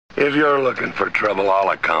If you're looking for trouble,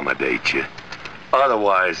 I'll accommodate you.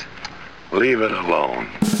 Otherwise, leave it alone.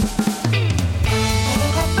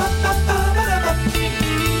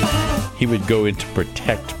 He would go in to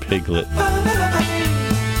protect Piglet.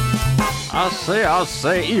 I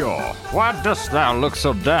say, Eeyore, why dost thou look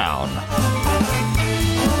so down?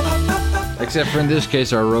 Except for in this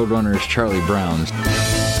case, our Roadrunner is Charlie Brown's.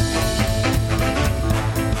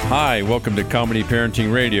 Hi, welcome to Comedy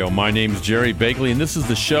Parenting Radio. My name's Jerry Bagley, and this is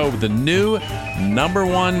the show with the new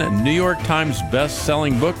 #1 New York Times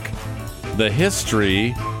best-selling book, The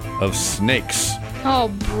History of Snakes. Oh,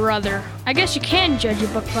 brother. I guess you can judge a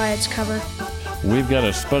book by its cover. We've got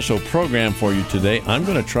a special program for you today. I'm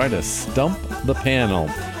going to try to stump the panel.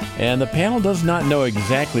 And the panel does not know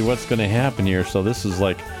exactly what's going to happen here, so this is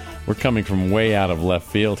like we're coming from way out of left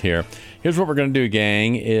field here. Here's what we're going to do,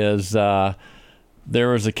 gang, is there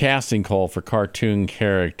was a casting call for cartoon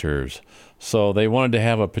characters. So they wanted to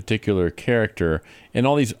have a particular character, and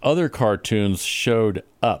all these other cartoons showed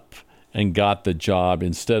up and got the job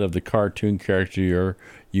instead of the cartoon character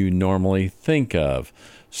you normally think of.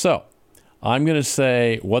 So I'm going to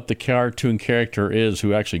say what the cartoon character is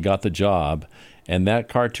who actually got the job, and that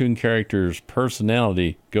cartoon character's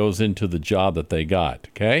personality goes into the job that they got,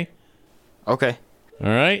 okay? Okay.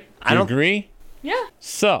 All right? Do you agree? Yeah.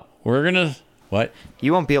 So we're going to... What?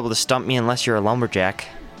 You won't be able to stump me unless you're a lumberjack.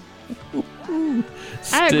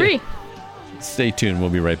 I agree. Stay tuned. We'll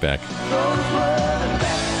be right back.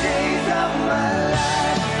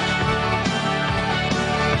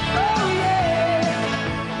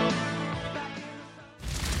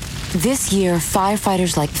 This year,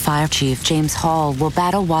 firefighters like Fire Chief James Hall will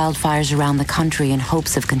battle wildfires around the country in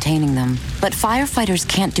hopes of containing them. But firefighters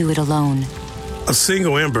can't do it alone. A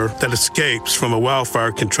single ember that escapes from a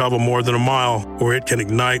wildfire can travel more than a mile, or it can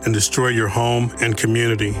ignite and destroy your home and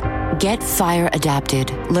community. Get fire adapted.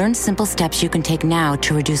 Learn simple steps you can take now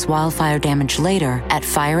to reduce wildfire damage later at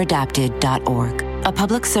fireadapted.org. A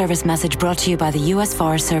public service message brought to you by the U.S.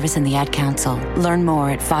 Forest Service and the Ad Council. Learn more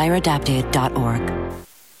at fireadapted.org.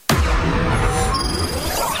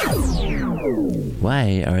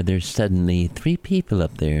 Why are there suddenly 3 people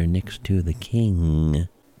up there next to the king?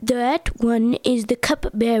 That one is the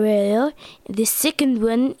cupbearer, the second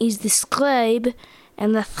one is the scribe,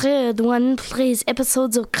 and the third one plays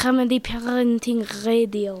episodes of Comedy Parenting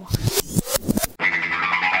Radio.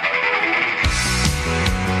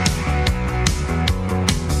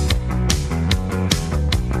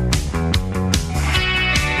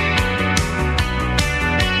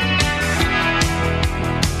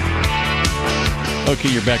 Okay,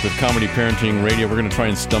 you're back with Comedy Parenting Radio. We're going to try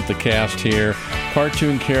and stump the cast here.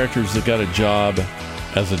 Cartoon characters that got a job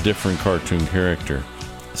as a different cartoon character.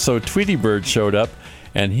 So Tweety Bird showed up,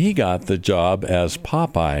 and he got the job as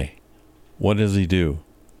Popeye. What does he do?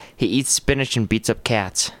 He eats spinach and beats up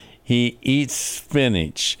cats. He eats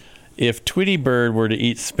spinach. If Tweety Bird were to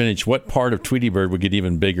eat spinach, what part of Tweety Bird would get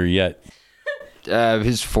even bigger yet?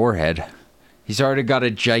 His forehead. He's already got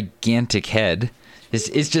a gigantic head.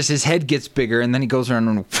 It's just his head gets bigger, and then he goes around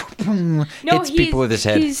and hits people with his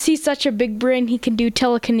head. He's such a big brain, he can do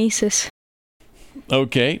telekinesis.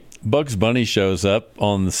 Okay, Bugs Bunny shows up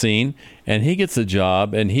on the scene, and he gets a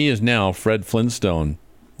job, and he is now Fred Flintstone.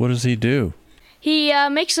 What does he do? He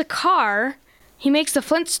makes a car. He makes the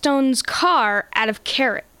Flintstones' car out of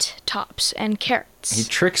carrot tops and carrots. He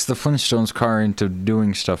tricks the Flintstones' car into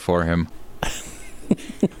doing stuff for him.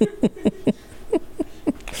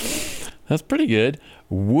 That's pretty good.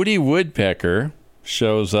 Woody Woodpecker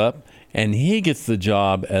shows up, and he gets the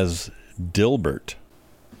job as Dilbert.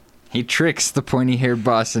 He tricks the pointy-haired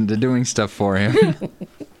boss into doing stuff for him.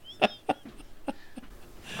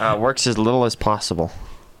 Works as little as possible.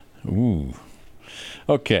 Ooh.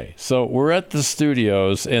 Okay, so we're at the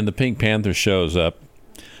studios, and the Pink Panther shows up.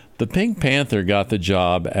 The Pink Panther got the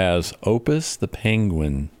job as Opus the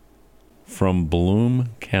Penguin from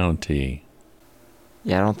Bloom County.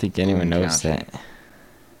 Yeah, I don't think anyone knows that.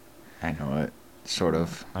 I know it. Sort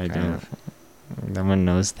of. I don't. No one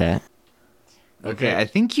knows that. Okay, I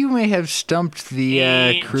think you may have stumped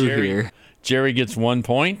the crew here. Jerry gets 1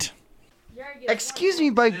 point. Excuse me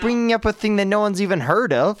by bringing up a thing that no one's even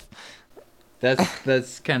heard of.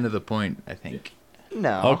 That's kind of the point, I think.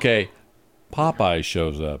 No. Okay, Popeye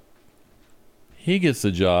shows up. He gets the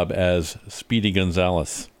job as Speedy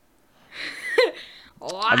Gonzales.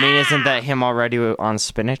 I mean, isn't that him already on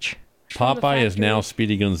spinach? Popeye is now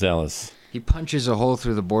Speedy Gonzales. He punches a hole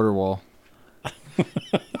through the border wall.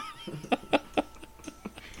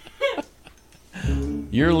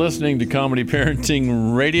 You're listening to Comedy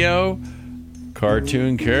Parenting Radio.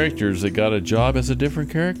 Cartoon characters that got a job as a different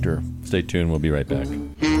character. Stay tuned. We'll be right back.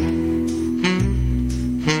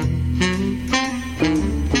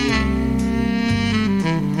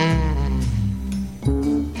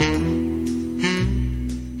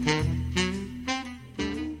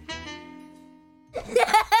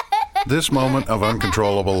 This moment of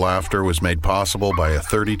uncontrollable laughter was made possible by a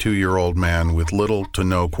 32-year-old man with little to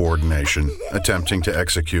no coordination attempting to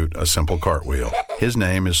execute a simple cartwheel. His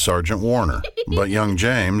name is Sergeant Warner, but young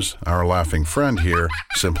James, our laughing friend here,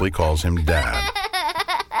 simply calls him Dad.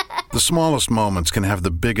 The smallest moments can have the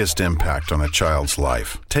biggest impact on a child's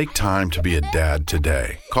life. Take time to be a dad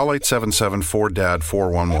today. Call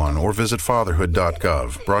 877-4DAD-411 or visit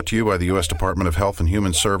fatherhood.gov. Brought to you by the U.S. Department of Health and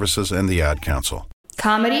Human Services and the Ad Council.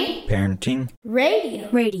 Comedy. Parenting. Radio.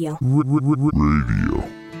 Radio. Radio.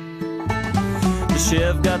 The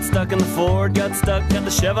Chev got stuck and the Ford got stuck, got the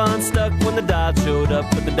Chevron stuck when the Dodge showed up,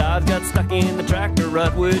 but the Dodge got stuck in the tractor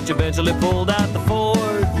rut, which eventually pulled out the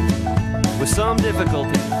Ford with some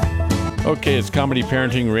difficulty. Okay, it's Comedy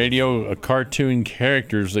Parenting Radio, cartoon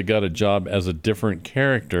characters that got a job as a different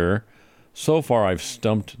character. So far, I've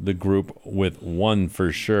stumped the group with one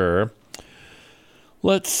for sure.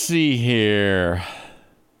 Let's see here.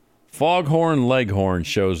 Foghorn Leghorn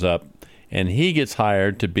shows up, and he gets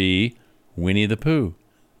hired to be Winnie the Pooh.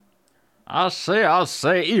 I say,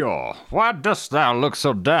 Eeyore, why dost thou look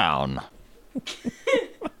so down?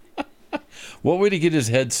 What would he get his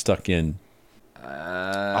head stuck in?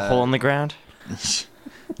 A hole in the ground?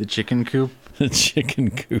 The chicken coop? The chicken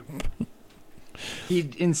coop.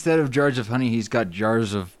 Instead of jars of honey, he's got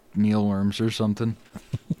jars of mealworms or something.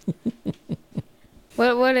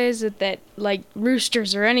 What is it that, like,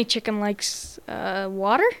 roosters or any chicken likes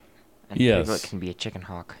water? And yes. Piglet can be a chicken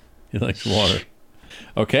hawk. He likes water.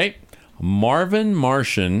 Okay. Marvin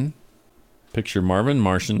Martian. Picture Marvin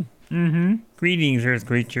Martian. Mm-hmm. Greetings, Earth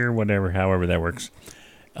creature, whatever, however that works.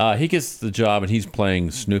 He gets the job, and he's playing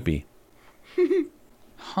Snoopy.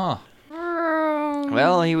 Huh.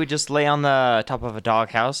 Well, he would just lay on the top of a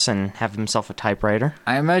doghouse and have himself a typewriter.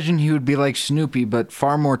 I imagine he would be like Snoopy, but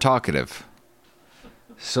far more talkative.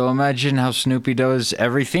 So imagine how Snoopy does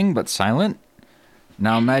everything but silent.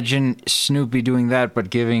 Now imagine Snoopy doing that,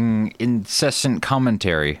 but giving incessant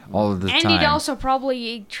commentary all of the time. And he'd also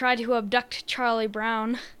probably try to abduct Charlie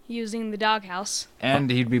Brown using the doghouse.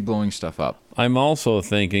 And he'd be blowing stuff up. I'm also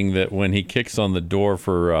thinking that when he kicks on the door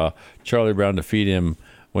for Charlie Brown to feed him,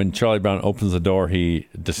 when Charlie Brown opens the door, he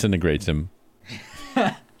disintegrates him.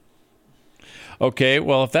 Okay,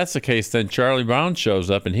 well, if that's the case, then Charlie Brown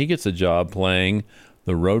shows up and he gets a job playing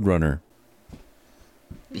the Roadrunner.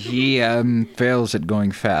 He fails at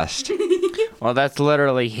going fast. Well, that's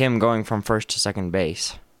literally him going from first to second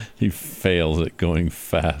base. He fails at going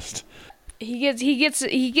fast. He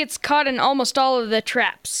gets caught in almost all of the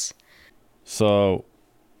traps. So,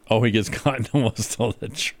 he gets caught in almost all the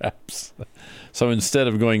traps. So instead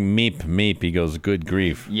of going meep, meep, he goes good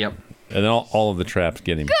grief. Yep. And all of the traps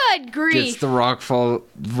get him. Good grief. Gets the rock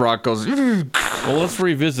goes... Well, let's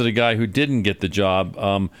revisit a guy who didn't get the job.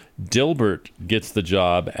 Dilbert gets the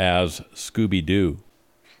job as Scooby-Doo.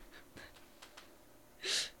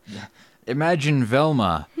 Imagine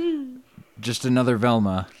Velma. Just another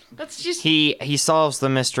Velma. That's just... He solves the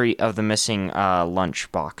mystery of the missing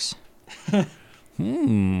lunch box. Or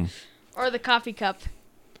the coffee cup.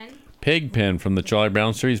 Pigpen from the Charlie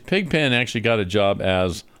Brown series. Pigpen actually got a job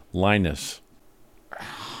as Linus.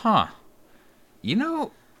 Huh. You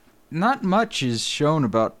know, not much is shown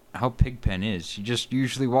about how Pigpen is. He just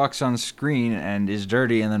usually walks on screen and is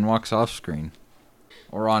dirty and then walks off screen.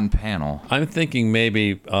 Or on panel. I'm thinking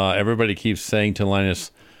maybe everybody keeps saying to Linus,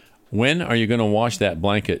 when are you going to wash that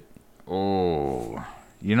blanket? Oh,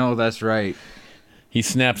 you know, that's right. He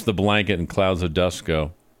snaps the blanket and clouds of dust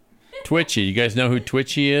go. Twitchy. You guys know who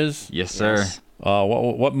Twitchy is? Yes, sir. Yes.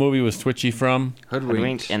 What movie was Twitchy from?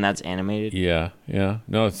 Hoodwinked, and that's animated. Yeah.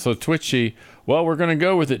 No, so Twitchy. Well, we're going to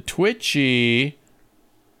go with it. Twitchy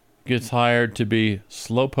gets hired to be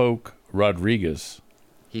Slowpoke Rodriguez.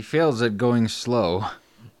 He fails at going slow.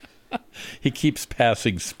 He keeps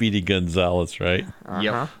passing Speedy Gonzales, right?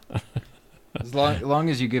 Yep. As long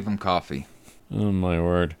as you give him coffee. Oh, my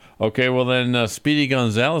word. Okay, well then Speedy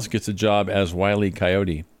Gonzales gets a job as Wile E.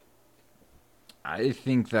 Coyote. I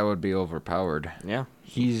think that would be overpowered. Yeah.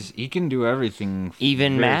 He can do everything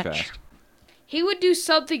even very match. Fast. He would do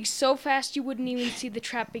something so fast you wouldn't even see the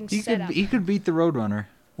trap being set up. He could beat the Roadrunner.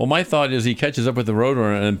 Well, my thought is he catches up with the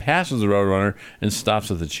Roadrunner and then passes the Roadrunner and stops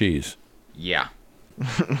at the cheese. Yeah.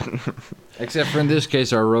 Except for in this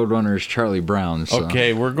case, our Roadrunner is Charlie Brown. So.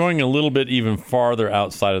 Okay, we're going a little bit even farther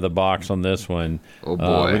outside of the box on this one. Oh,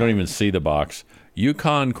 boy. We don't even see the box.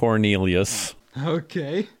 Yukon Cornelius.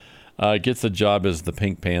 Okay. Gets a job as the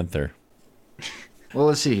Pink Panther. Well,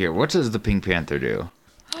 let's see here. What does the Pink Panther do?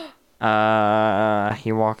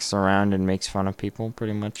 He walks around and makes fun of people,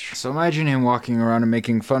 pretty much. So imagine him walking around and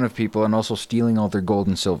making fun of people and also stealing all their gold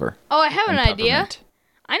and silver. Oh, I have an idea.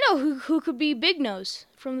 I know who could be Big Nose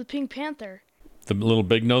from the Pink Panther. The little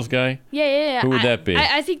big nose guy? Yeah. Who would that be?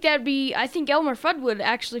 I think I think Elmer Fudd would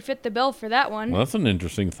actually fit the bill for that one. Well, that's an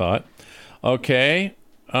interesting thought. Okay.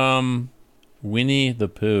 Winnie the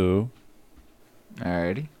Pooh.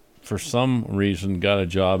 Alrighty. For some reason, got a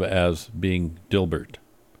job as being Dilbert.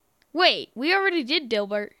 Wait, we already did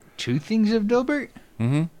Dilbert. Two things of Dilbert?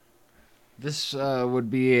 Mm-hmm. This would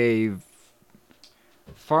be a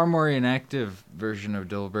far more inactive version of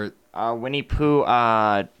Dilbert. Winnie Pooh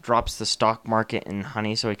drops the stock market in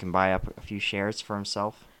honey so he can buy up a few shares for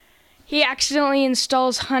himself. He accidentally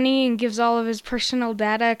installs honey and gives all of his personal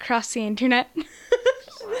data across the internet.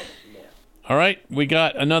 All right, we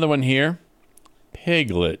got another one here.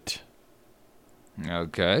 Piglet.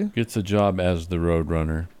 Okay. Gets a job as the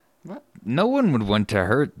Roadrunner. What? No one would want to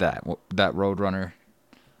hurt that Roadrunner.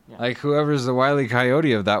 Yeah. Like, whoever's the Wile E.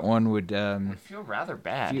 Coyote of that one would... I feel rather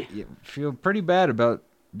bad. Feel pretty bad about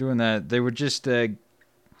doing that. They would just, I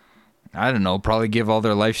don't know, probably give all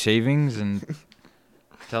their life savings and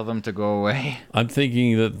tell them to go away. I'm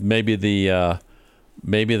thinking that maybe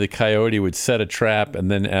the coyote would set a trap,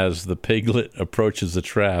 and then as the piglet approaches the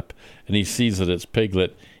trap and he sees that it's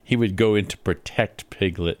Piglet, he would go in to protect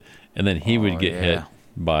Piglet, and then he would get hit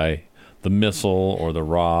by the missile or the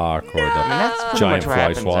rock or the giant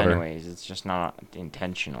fly swatter. Anyways, it's just not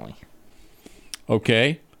intentionally.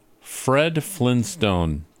 Okay. Fred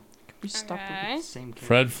Flintstone. Could we stop with the same character?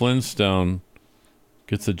 Fred Flintstone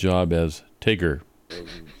gets a job as Tigger.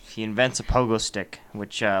 He invents a pogo stick,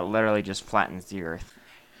 which literally just flattens the earth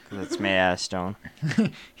because it's made out of stone.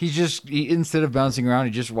 He instead of bouncing around,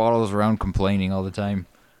 he just waddles around complaining all the time.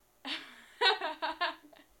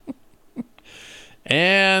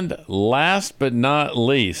 And last but not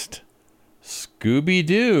least,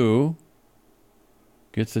 Scooby-Doo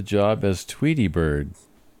gets a job as Tweety Bird.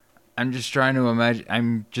 I'm just trying to imagine.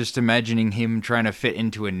 I'm just imagining him trying to fit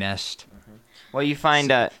into a nest. Well, you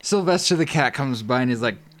find Sylvester the cat comes by and is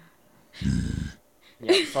like.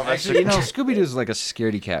 Actually, Scooby-Doo's like a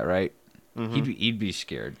scaredy cat, right? Mm-hmm. He'd be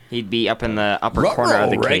scared. He'd be up in the upper corner of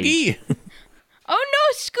the cage. Oh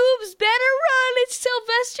no, Scoobs, better run! It's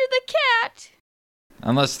Sylvester the cat.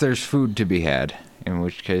 Unless there's food to be had, in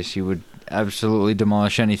which case he would absolutely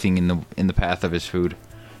demolish anything in the path of his food.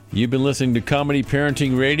 You've been listening to Comedy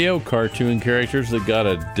Parenting Radio, cartoon characters that got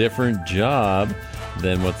a different job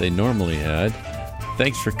than what they normally had.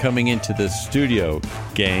 Thanks for coming into the studio,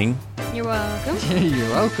 gang. You're welcome. You're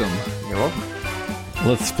welcome. You're welcome.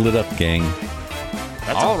 Let's split up, gang.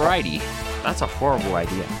 Alrighty. That's a horrible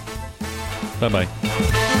idea. Bye-bye.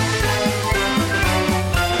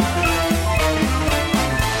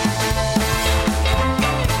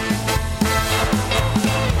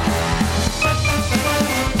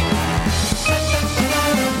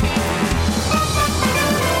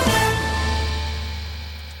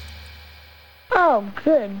 Oh,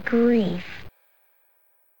 good grief.